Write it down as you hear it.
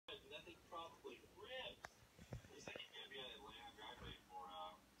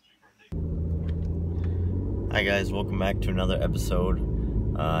Hi guys, welcome back to another episode.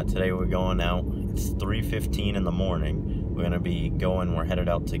 Today we're going out. It's 3:15 in the morning. We're headed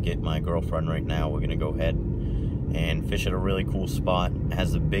out to get my girlfriend right now. We're gonna go ahead and fish at a really cool spot. It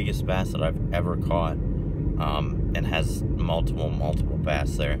has the biggest bass that I've ever caught, and has multiple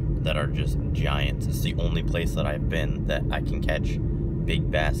bass there that are just giants. It's the only place that I've been that I can catch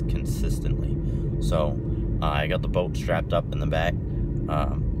big bass consistently. So I got the boat strapped up in the back.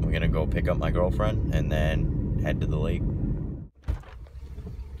 We're gonna go pick up my girlfriend and then head to the lake.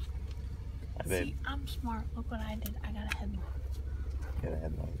 Hi, babe. See, I'm smart. Look what I did. I got a headlight. Got a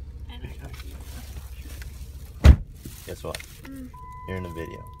headlight. And I got Guess what? You're in a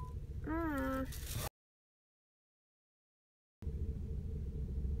video.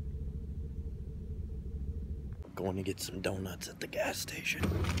 Going to get some donuts at the gas station.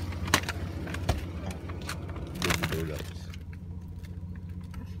 Get the donuts.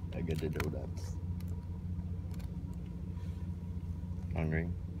 I get the donuts. Hungry?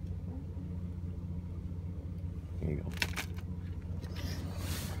 Here you go.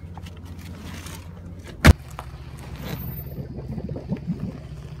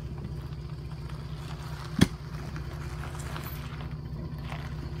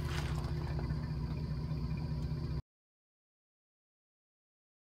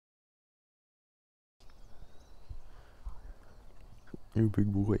 You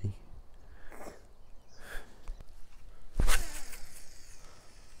big boy.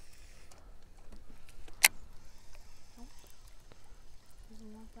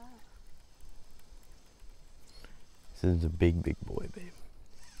 This is a big boy, babe.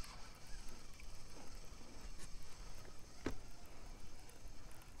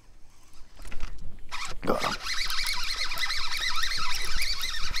 Got him.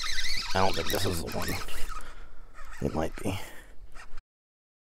 I don't think this is the one. It might be.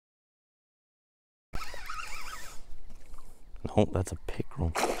 No, that's a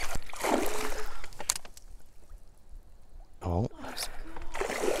pickerel. Oh.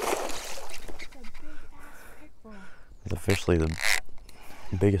 It's officially the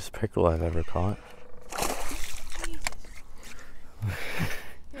biggest pickerel I've ever caught. Yeah,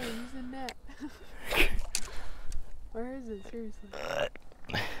 use the net. Where is it? Seriously.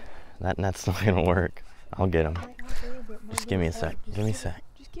 That net's not gonna work. I'll get him. Just give me a sec. Give me a sec.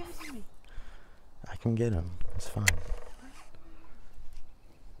 Just give it to me. I can get him. It's fine.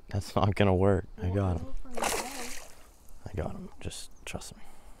 That's not gonna work. I got him. I got him. Just trust me.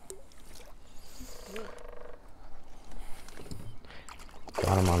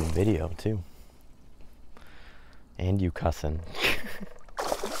 Got him on video too. And you cussing.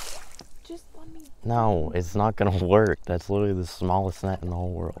 Just let me. No, it's not gonna work. That's literally the smallest net in the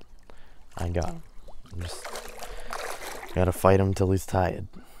whole world. I got him. Just gotta fight him till he's tired.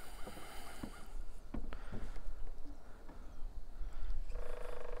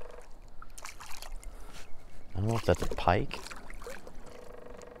 I don't know if that's a pike. I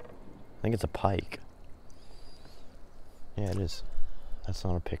think it's a pike. Yeah, it is. That's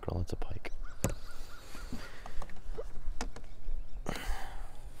not a pickerel, that's a pike.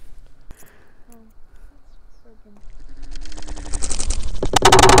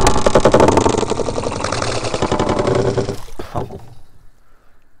 Oh,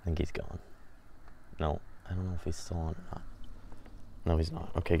 I think he's gone. No, I don't know if he's still on or not. No, he's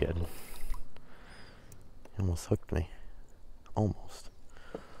not. Okay, good. He almost hooked me. Almost.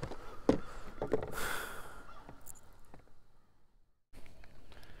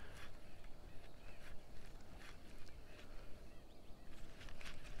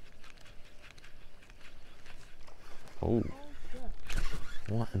 Oh.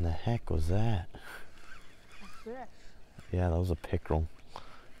 What in the heck was that? A fish. Yeah, that was a pickerel.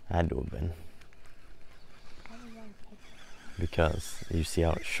 Had to have been. How did I catch it? Because you see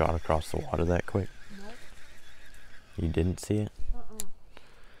how it shot across the water that quick? Nope. You didn't see it?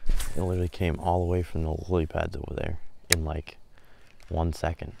 It literally came all the way from the lily pads over there in like 1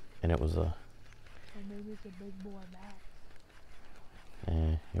 second. And it was a... Or maybe it's a big boy bass.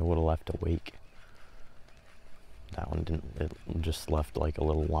 it would have left a wake. That one didn't. It just left like a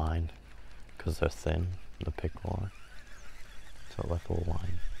little line. Because they're thin, the pickerel are. So it left a little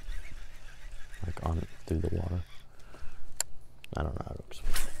line. Like on through the water. I don't know how to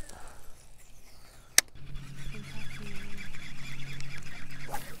explain it.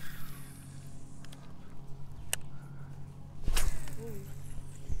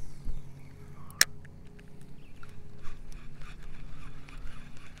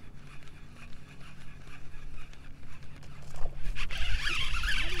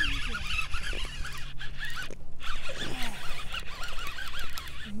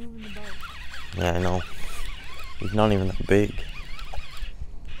 moving the boat. Yeah, I know. He's not even that big.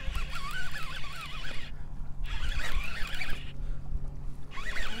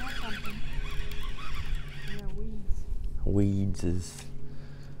 Weeds is.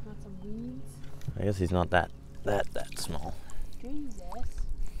 Not some weeds. I guess he's not that small. Jesus.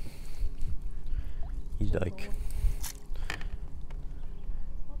 He's like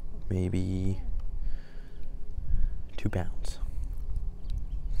maybe 2 pounds.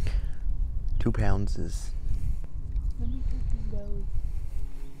 2 pounds is. Let me take his belly.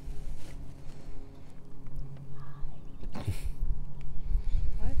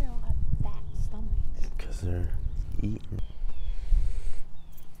 Why do they all have fat stomachs? Because they're eating.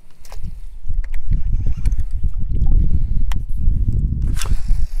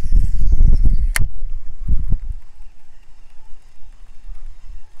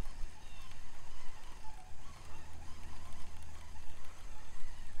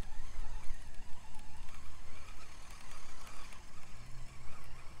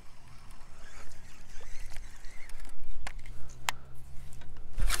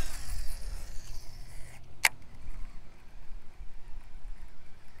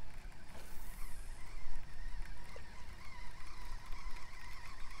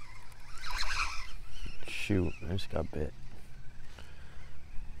 Shoot, I just got bit.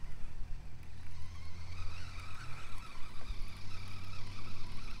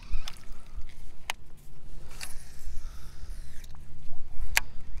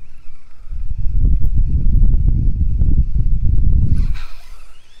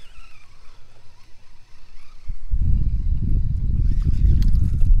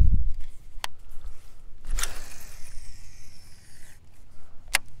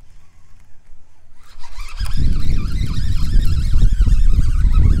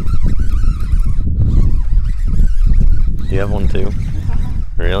 You have one too?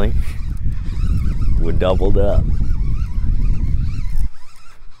 Really? We doubled up.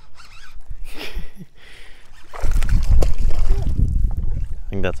 I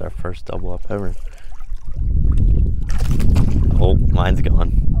think that's our first double up ever. Oh, mine's gone.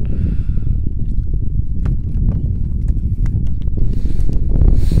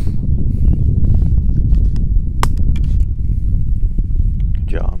 Good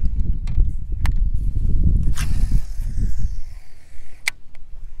job.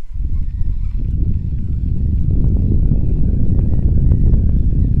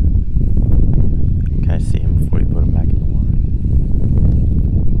 See him before you put him back in the water.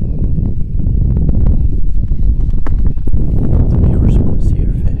 The viewers want to see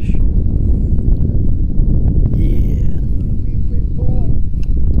your fish. Yeah.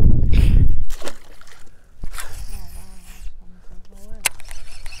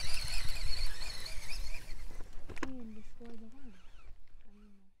 And destroy the world.